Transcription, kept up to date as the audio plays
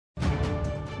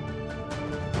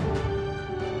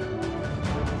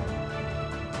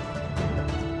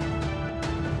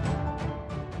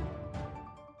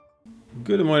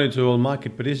Good morning to all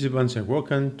market participants and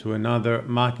welcome to another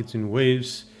Marketing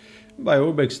Waves by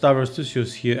Orbex, Stavros,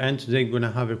 Tousios here, and today we're going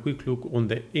to have a quick look on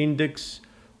the index,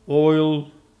 oil,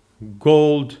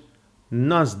 gold,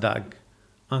 NASDAQ,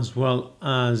 as well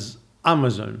as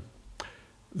Amazon.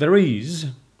 There is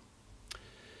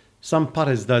some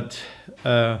patterns that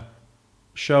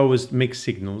show us mixed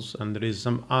signals, and there is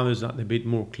some others that are a bit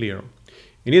more clear.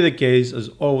 In either case, as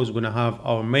always, we're going to have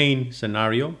our main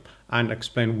scenario and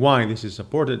explain why this is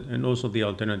supported and also the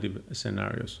alternative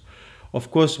scenarios.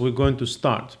 Of course, we're going to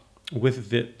start with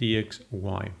the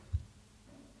DXY.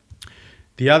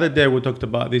 The other day we talked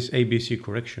about this ABC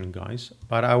correction, guys,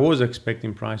 but I was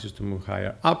expecting prices to move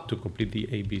higher up to complete the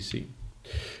ABC.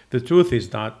 The truth is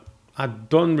that I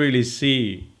don't really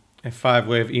see a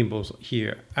 5-wave impulse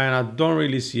here, and I don't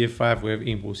really see a 5-wave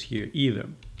impulse here either,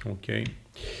 okay?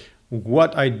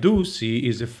 What I do see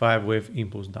is a 5-wave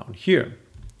impulse down here,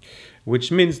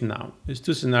 which means now there's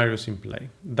two scenarios in play.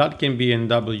 That can be in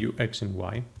W, X, and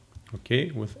Y, okay,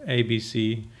 with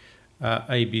ABC,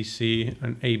 ABC,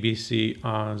 and ABC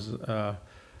as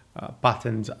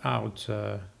patterns out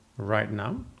right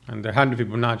now. And the 100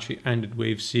 Fibonacci ended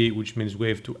wave C, which means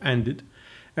wave 2 ended.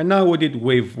 And now we did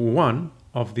wave 1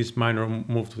 of this minor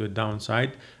move to the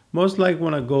downside. Most likely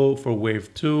want to go for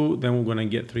wave 2, then we're going to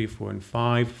get 3, 4, and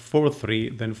 5, 4, 3,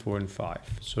 then 4 and 5.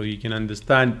 So you can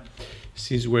understand,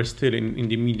 since we're still in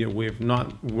the medium wave,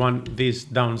 not one, this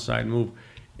downside move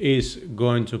is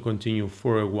going to continue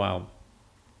for a while.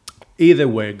 Either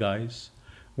way, guys,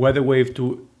 whether wave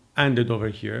 2 ended over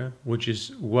here, which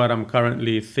is what I'm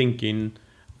currently thinking,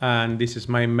 and this is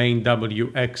my main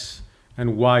W, X,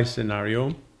 and Y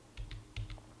scenario,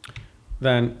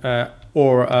 then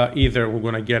either we're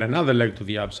going to get another leg to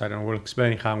the upside, and we'll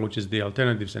explain how, which is the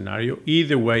alternative scenario.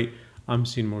 Either way, I'm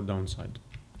seeing more downside.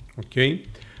 Okay,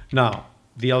 now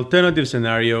the alternative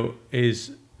scenario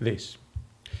is this,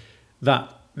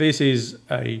 that this is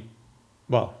a,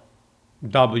 well,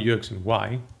 W, X, and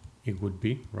Y, it would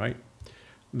be, right?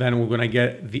 Then we're going to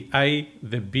get the A,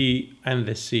 the B, and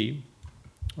the C,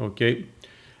 okay?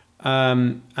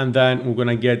 And then we're going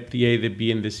to get the A, the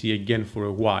B, and the C again for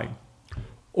a Y.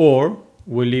 Or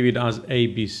we'll leave it as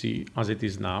ABC as it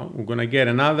is now. We're going to get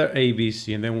another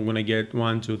ABC, and then we're going to get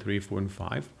 1, 2, 3, 4, and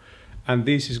 5. And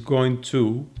this is going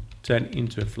to turn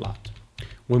into a flat.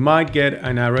 We might get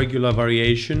an irregular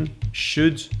variation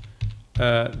should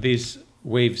this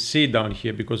wave C down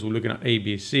here, because we're looking at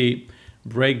ABC,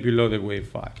 break below the wave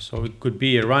 5. So it could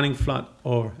be a running flat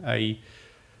or an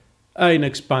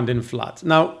expanding flat.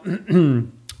 Now,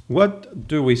 what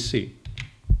do we see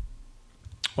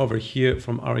over here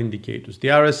from our indicators? The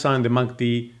RSI and the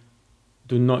MACD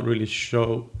do not really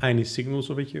show any signals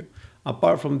over here,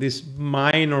 apart from this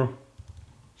minor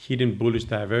hidden bullish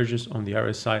divergence on the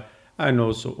RSI and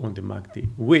also on the MACD,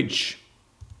 which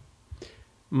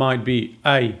might be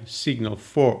a signal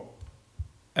for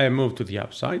a move to the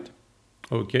upside,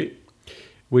 okay?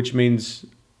 Which means,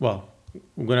 well,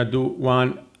 we're gonna do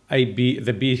one AB,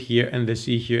 the B here and the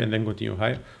C here, and then continue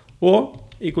higher. Or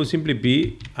it could simply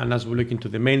be, and as we look into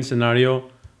the main scenario,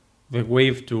 the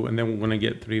wave 2, and then we're gonna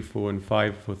get 3, 4, and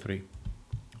 5 for 3,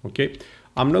 okay?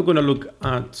 I'm not gonna look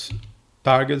at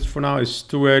targets for now. It's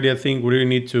too early. I think we really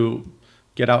need to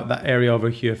get out that area over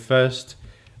here first.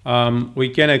 We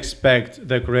can expect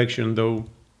the correction though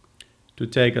to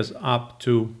take us up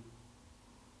to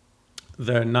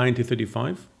the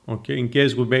 90.35, okay? In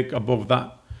case we break above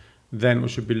that, then we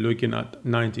should be looking at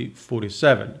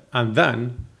 90.47, and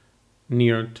then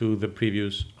near to the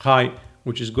previous high,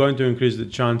 which is going to increase the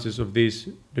chances of this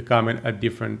becoming a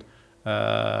different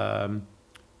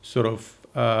sort of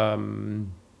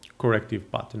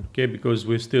corrective pattern, okay? Because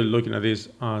we're still looking at this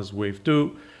as wave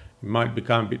 2. It might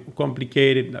become a bit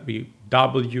complicated. That be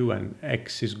W, and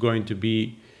X is going to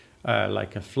be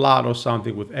like a flat or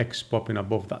something with X popping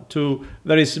above that too.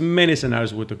 There is many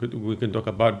scenarios we can talk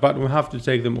about, but we have to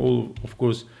take them all, of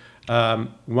course,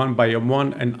 one by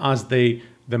one, and as the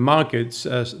market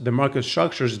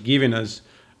structure is giving us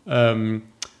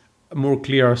more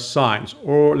clear signs,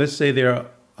 or let's say they're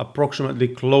approximately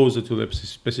closer to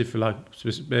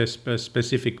the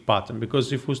specific pattern.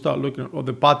 Because if we start looking at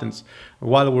other patterns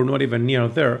while we're not even near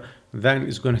there, then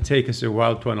it's going to take us a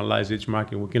while to analyze each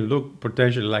market. We can look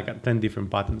potentially like at 10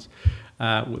 different patterns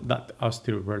that are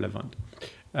still relevant.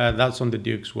 That's on the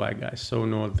DXY, guys. So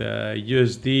now the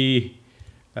USD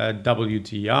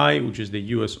WTI, which is the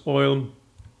US oil.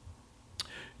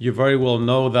 You very well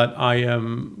know that I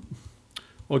am,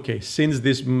 okay, since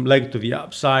this leg to the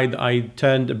upside, I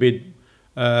turned a bit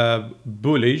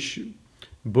bullish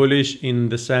in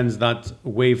the sense that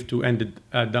wave 2 ended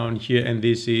down here, and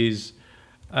this is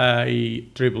a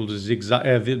triple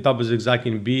zigzag, double zigzag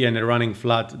in B and a running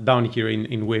flat down here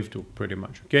in wave 2, pretty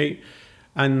much, okay?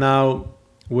 And now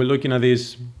we're looking at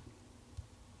this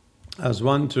as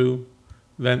 1, 2,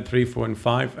 then 3, 4, and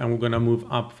 5, and we're gonna move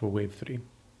up for wave 3,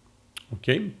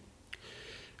 okay?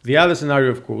 The other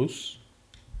scenario, of course,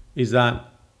 is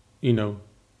that, you know,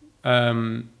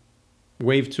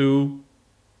 wave 2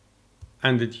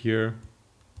 ended here.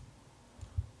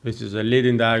 This is a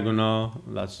leading diagonal,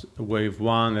 that's wave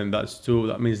 1, and that's 2.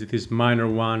 That means it is minor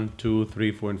 1, 2,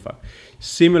 3, 4, and 5.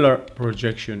 Similar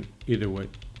projection either way.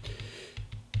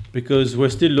 Because we're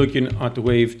still looking at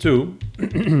wave 2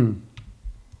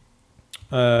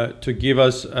 to give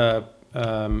us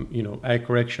you know, a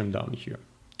correction down here.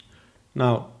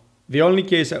 Now, the only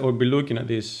case I would be looking at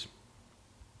this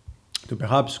to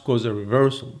perhaps cause a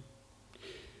reversal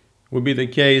would be the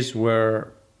case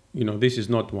where, you know, this is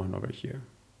not 1 over here.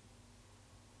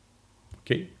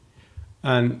 Okay,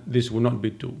 and this will not be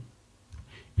 2.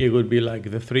 It would be like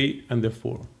the 3 and the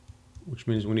 4, which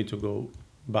means we need to go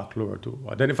back lower to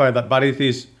identify that, but it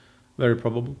is very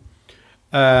probable.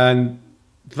 And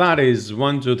that is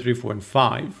 1, 2, 3, 4, and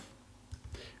 5,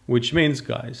 which means,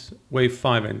 guys, wave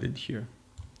 5 ended here.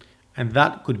 And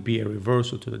that could be a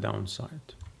reversal to the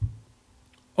downside.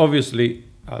 Obviously,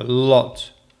 a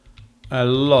lot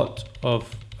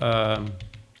of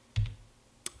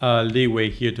leeway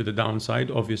here to the downside,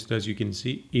 obviously, as you can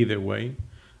see, either way.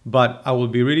 But I will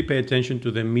be really pay attention to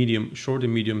the medium, short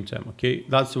and medium term, okay?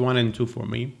 That's 1 and 2 for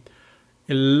me.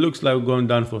 It looks like we're going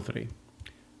down for 3.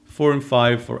 4 and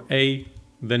 5 for A,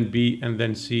 then B, and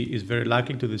then C is very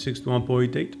likely to the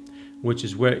 61.8, which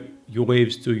is where your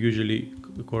waves to usually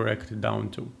correct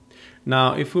down to.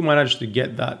 Now, if we manage to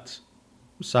get that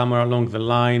somewhere along the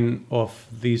line of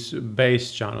this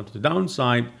base channel to the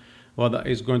downside, well, that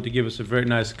is going to give us a very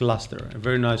nice cluster, a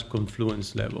very nice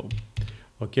confluence level.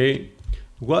 Okay,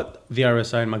 what the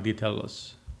RSI and MACD tell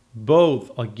us?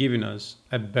 Both are giving us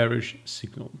a bearish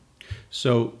signal.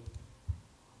 So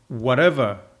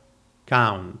whatever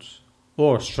count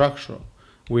or structural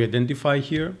we identify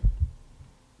here,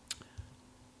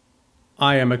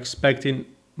 I am expecting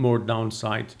more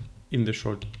downside in the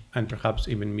short and perhaps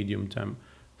even medium term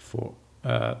for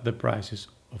the prices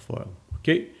of oil.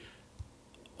 Okay.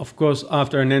 Of course,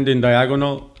 after an ending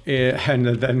diagonal and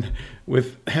then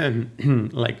with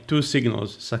like 2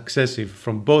 signals successive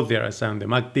from both the RSI and the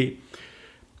MACD,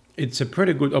 it's a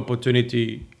pretty good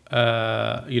opportunity.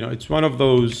 You know, it's one of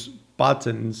those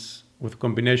patterns with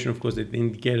combination, of course, the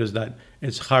indicators that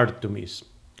it's hard to miss.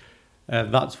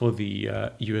 That's for the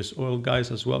US oil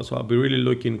guys as well. So I'll be really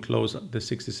looking close at the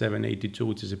 67.82,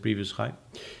 which is a previous high.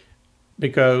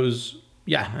 Because,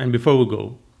 yeah, and before we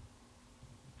go,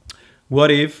 what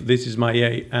if this is my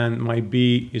A and my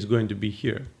B is going to be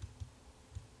here?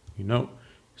 You know,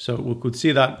 so we could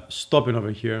see that stopping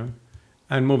over here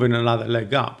and moving another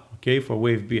leg up, okay, for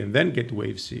wave B, and then get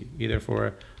wave C, either for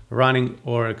a running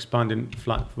or expanding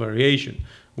flat variation,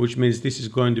 which means this is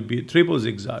going to be a triple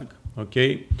zigzag,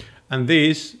 okay? And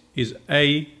this is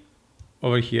A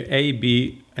over here, A,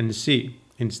 B, and C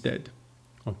instead,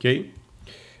 okay?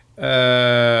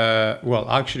 Well,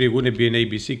 actually, it wouldn't be an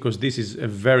ABC because this is a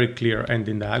very clear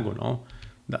ending diagonal.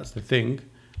 That's the thing.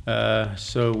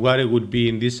 So what it would be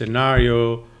in this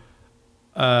scenario,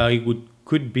 it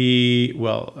could be,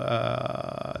 well,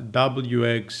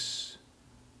 WXY,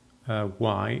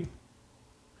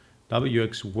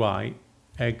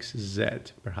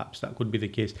 XZ, perhaps that could be the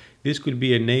case. This could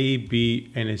be an A,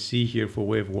 B, and a C here for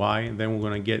wave Y, and then we're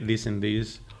going to get this and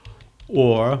this,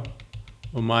 or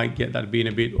we might get that being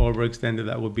a bit overextended.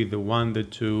 That would be the 1, the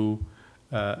 2,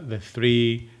 the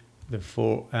 3, the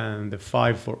 4, and the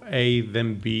 5 for A,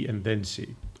 then B, and then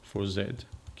C for Z.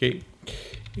 Okay.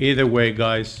 Either way,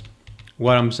 guys,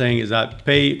 what I'm saying is that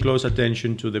pay close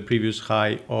attention to the previous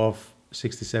high of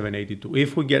 67.82.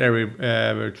 If we get a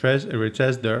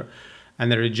retest there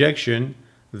and a rejection,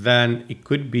 then it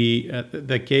could be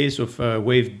the case of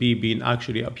wave B being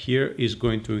actually up here is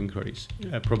going to increase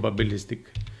probability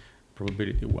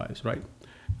wise, right?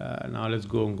 Now let's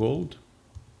go on gold.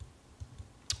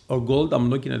 Or gold, I'm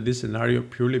looking at this scenario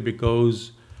purely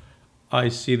because I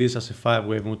see this as a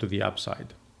 5-wave move to the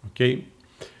upside, okay?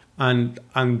 And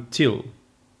until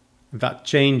that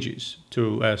changes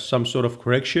to some sort of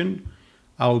correction,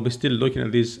 I will be still looking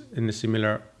at this in a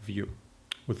similar view,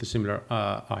 with a similar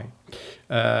eye.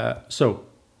 So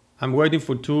I'm waiting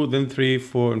for 2, then 3,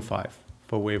 4, and 5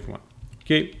 for wave 1,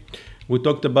 okay? We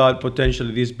talked about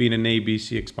potentially this being an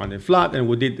ABC expanded flat, and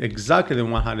we did exactly the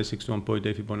 161.8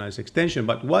 Fibonacci extension.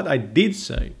 But what I did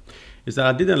say is that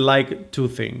I didn't like 2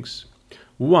 things.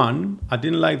 One, I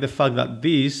didn't like the fact that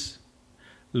this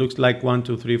looks like 1,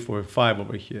 2, 3, 4, 5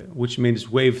 over here, which means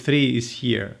wave 3 is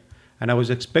here. And I was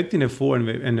expecting a 4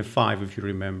 and a 5, if you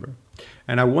remember.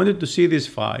 And I wanted to see this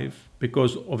 5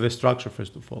 because of the structure,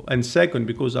 first of all. And second,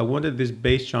 because I wanted this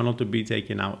base channel to be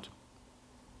taken out.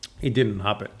 It didn't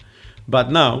happen.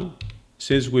 But now,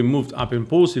 since we moved up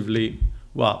impulsively,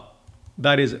 well,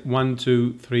 that is 1,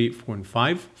 2, 3, 4, and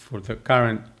 5 for the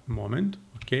current moment.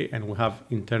 Okay, and we have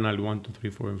internally 1, 2, 3,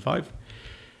 4, and 5.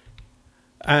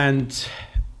 And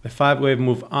the 5 wave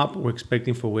move up, we're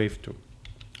expecting for wave 2.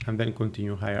 And then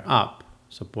continue higher up,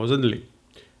 supposedly.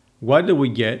 What do we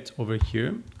get over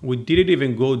here? We didn't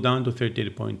even go down to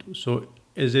 38.2. So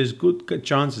there's good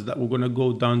chances that we're going to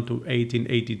go down to 18,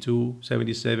 82,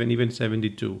 77, even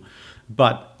 72.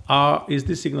 But is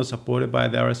this signal supported by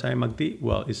the RSI MACD?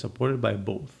 Well, it's supported by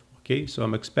both. Okay, so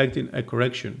I'm expecting a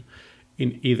correction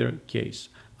in either case.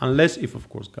 Unless if, of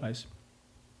course, guys,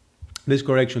 this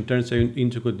correction turns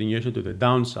into continuation to the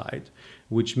downside,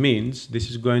 which means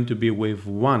this is going to be wave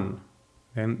 1,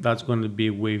 and that's going to be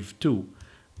wave 2.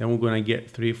 Then we're going to get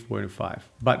 3, 4, and 5.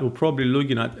 But we're probably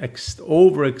looking at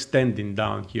overextending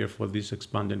down here for this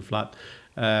expanding flat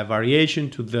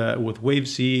variation with wave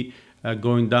C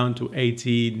going down to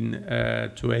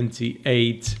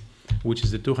 1828, which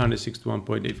is the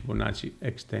 261.8 Fibonacci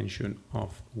extension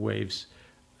of waves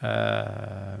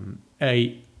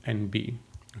A and B.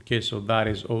 Okay, so that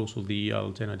is also the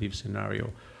alternative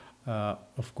scenario,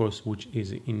 of course, which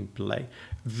is in play.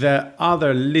 The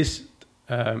other list,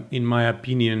 in my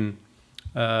opinion,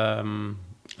 high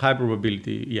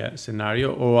probability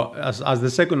scenario, or as the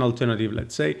second alternative,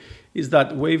 let's say, is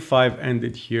that wave 5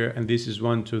 ended here, and this is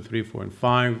 1, 2, 3, 4, and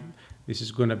 5. This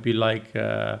is going to be like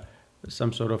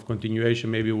some sort of continuation.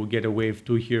 Maybe we'll get a wave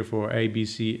 2 here for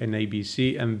ABC and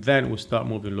ABC, and then we'll start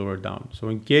moving lower down. So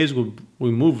in case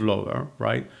we move lower,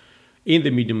 right, in the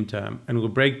medium term, and we'll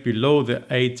break below the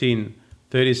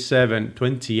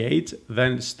 1837.28,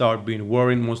 then start being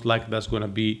worried. Most likely that's going to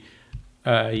be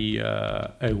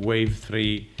a wave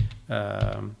 3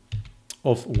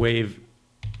 of wave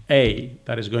A.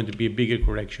 That is going to be a bigger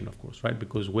correction, of course, right,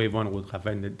 because wave 1 would have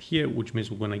ended here, which means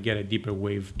we're going to get a deeper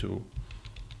wave 2.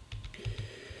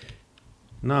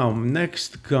 Now,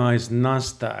 next, guys,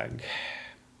 NASDAQ.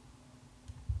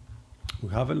 We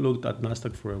haven't looked at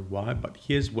NASDAQ for a while, but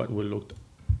here's what we looked at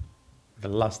the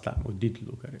last time we did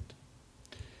look at it.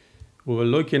 We were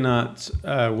looking at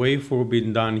wave 4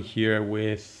 being done here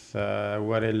with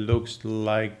what it looks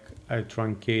like a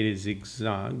truncated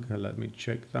zigzag. Let me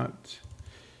check that.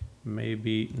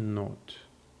 Maybe not.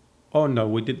 Oh, no,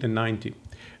 we did the 90.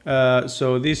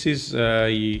 So this is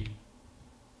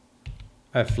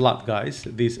a flat, guys,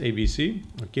 this ABC,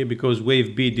 okay, because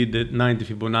wave B did the 90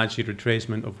 Fibonacci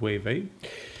retracement of wave A,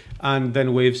 and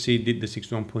then wave C did the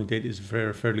 61.8. It's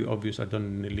fairly obvious. I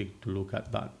don't need to look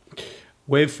at that.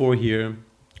 Wave 4 here,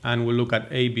 and we'll look at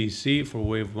ABC for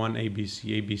wave 1,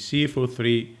 ABC, ABC for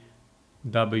 3,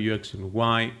 W, X, and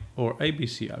Y, or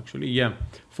ABC actually, yeah,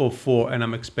 for 4, and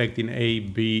I'm expecting A,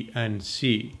 B, and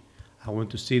C. I want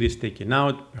to see this taken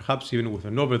out, perhaps even with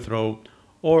an overthrow,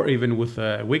 or even with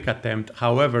a weak attempt,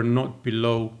 however, not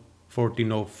below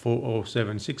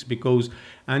 14.076, because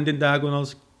and the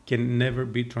diagonals can never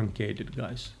be truncated,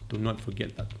 guys. Do not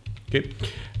forget that, okay?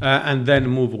 And then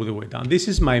move all the way down. This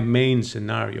is my main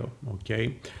scenario,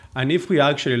 okay? And if we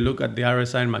actually look at the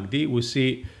RSI and MACD, we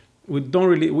see, we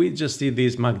just see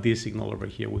this MACD signal over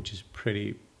here, which is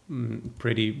pretty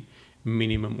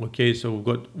minimum, okay? So we've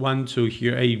got 1, 2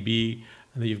 here, A, B,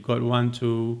 and then you've got 1,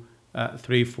 2,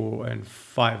 3, 4, and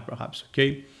 5 perhaps,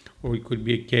 okay? Or it could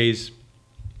be a case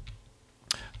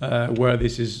where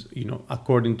this is, you know,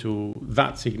 according to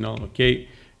that signal, okay?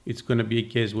 It's going to be a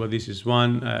case where this is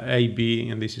 1, A, B,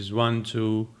 and this is 1,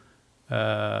 2,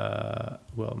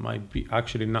 well, might be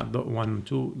actually not the 1,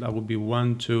 2, that would be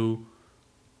 1, 2,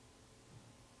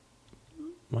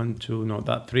 1, 2, no,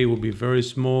 that 3 would be very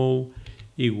small.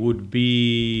 It would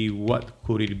be, what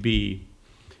could it be?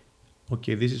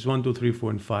 Okay, this is 1, 2, 3, 4,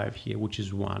 and 5 here, which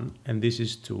is 1, and this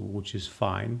is 2, which is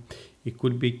fine. It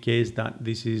could be a case that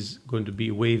this is going to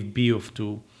be wave B of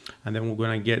 2, and then we're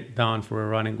going to get down for a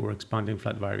running or expanding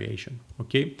flat variation.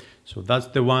 Okay, so that's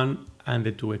the 1 and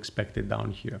the 2 expected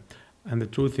down here. And the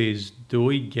truth is, do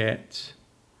we get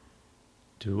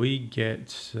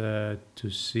to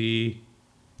see?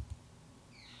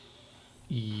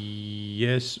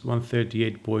 Yes,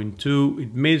 138.2.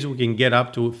 It means we can get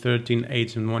up to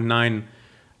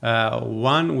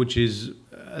 13.819.1, which is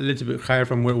a little bit higher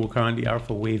from where we currently are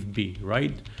for wave B,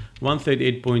 right?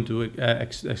 138.2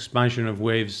 expansion of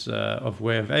waves of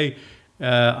wave A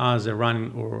as a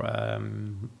running or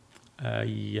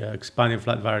expanding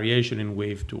flat variation in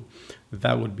wave 2.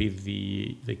 That would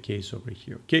be the case over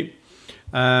here. Okay.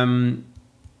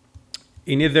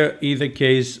 In either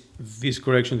case, this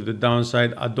correction to the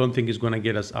downside, I don't think is going to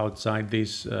get us outside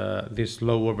this this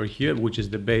low over here, which is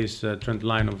the base trend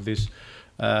line of this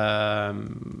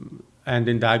and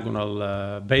in diagonal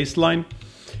baseline.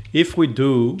 If we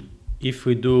do,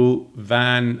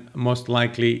 then most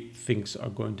likely things are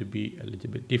going to be a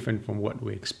little bit different from what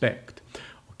we expect.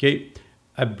 Okay,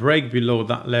 a break below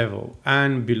that level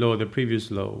and below the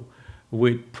previous low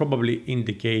would probably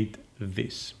indicate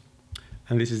this.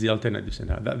 And this is the alternative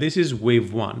scenario. That this is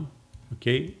wave 1,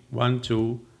 okay? 1,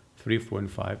 2, 3, 4, and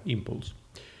 5 impulse.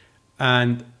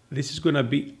 And this is going to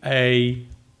be A,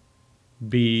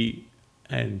 B,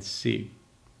 and C,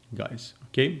 guys,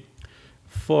 okay?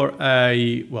 For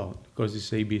a, well, because it's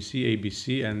ABC,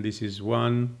 ABC, and this is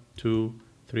 1, 2,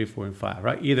 3, 4, and 5,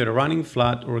 right? Either running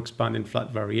flat or expanding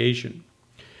flat variation.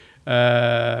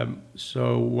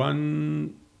 So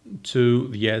 1,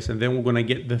 2, yes, and then we're going to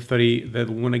get the 3,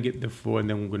 then we're going to get the 4, and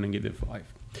then we're going to get the 5.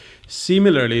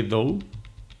 Similarly, though,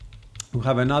 we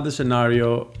have another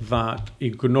scenario that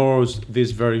ignores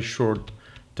this very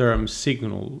short-term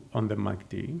signal on the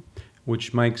MACD,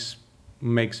 which makes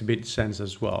a bit sense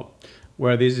as well,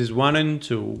 where this is 1 and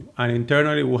 2, and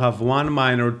internally we'll have 1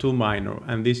 minor, 2 minor,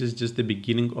 and this is just the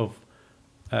beginning of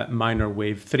minor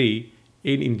wave 3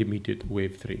 in intermediate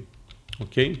wave 3.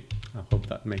 Okay, I hope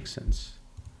that makes sense.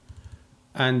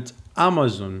 And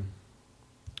Amazon,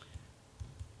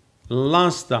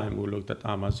 last time we looked at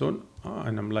Amazon,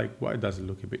 and I'm like, why does it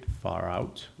look a bit far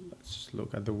out? Let's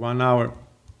look at the 1 hour.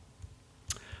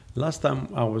 Last time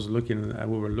I was looking,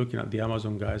 we were looking at the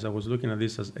Amazon, guys, I was looking at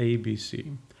this as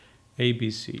ABC,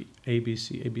 ABC,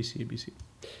 ABC, ABC, ABC.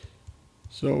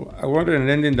 So I wanted an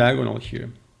ending diagonal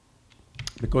here,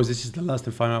 because this is the last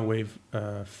and final wave,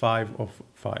 5 of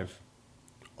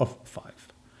 5,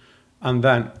 and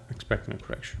then expecting a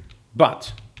correction.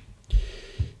 But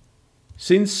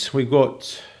since we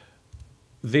got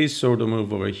this sort of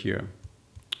move over here,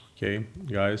 okay,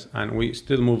 guys, and we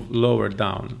still move lower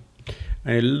down,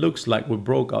 and it looks like we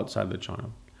broke outside the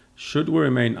channel. Should we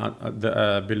remain at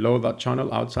the, below that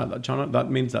channel, outside that channel,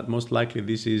 that means that most likely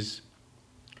this is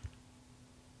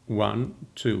 1,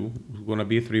 2, it's going to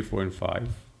be 3, 4, and 5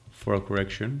 for a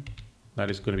correction.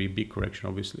 That is going to be a big correction,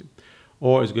 obviously.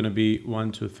 Or it's going to be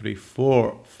 1, 2, 3,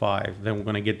 4, 5. Then we're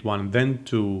going to get 1, then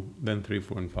 2, then 3,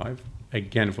 4, and 5.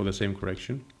 Again for the same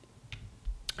correction.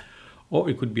 Or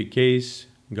it could be a case,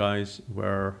 guys,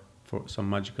 where for some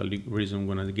magical reason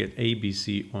we're going to get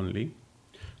ABC only.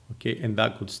 Okay, and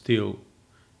that could still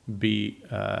be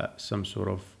some sort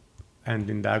of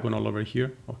ending diagonal over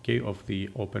here, okay, of the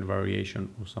open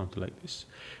variation or something like this,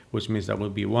 which means that will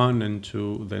be 1 and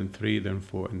 2, then 3, then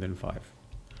 4, and then 5.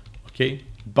 Okay,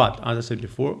 but as I said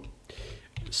before,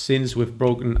 since we've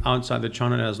broken outside the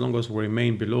channel, as long as we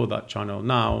remain below that channel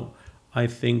now, I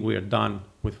think we are done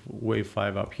with wave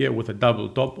 5 up here with a double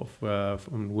top of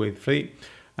from wave 3.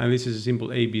 And this is a simple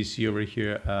ABC over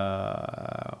here.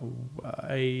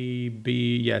 A,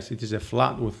 B, yes, it is a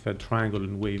flat with a triangle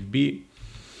in wave B.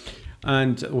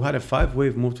 And we had a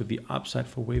 5-wave move to the upside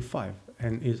for wave 5.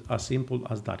 And it's as simple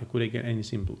as that. It couldn't get any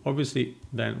simple. Obviously,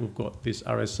 then we've got this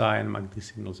RSI and MACD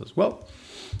signals as well,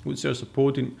 which are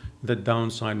supporting the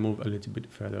downside move a little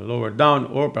bit further lower down,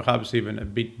 or perhaps even a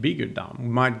bit bigger down. We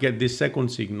might get this second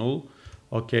signal,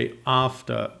 okay,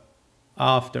 after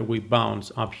we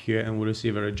bounce up here and we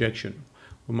receive a rejection.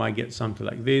 We might get something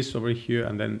like this over here,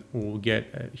 and then we'll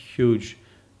get a huge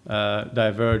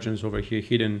divergence over here,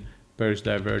 hidden bearish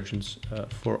divergence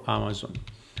for Amazon.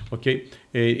 Okay,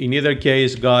 in either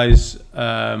case, guys,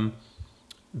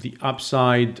 the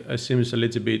upside seems a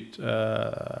little bit,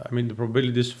 I mean, the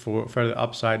probabilities for further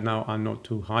upside now are not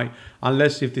too high,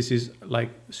 unless if this is like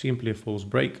simply a false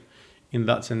break. In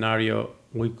that scenario,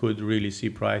 we could really see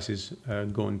prices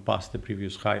going past the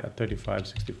previous high at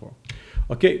 35.64.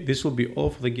 Okay, this will be all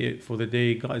for the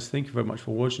day, guys. Thank you very much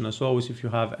for watching. As always, if you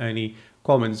have any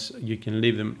comments, you can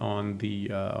leave them on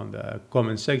the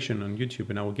comment section on YouTube,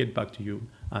 and I will get back to you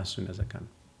as soon as I can.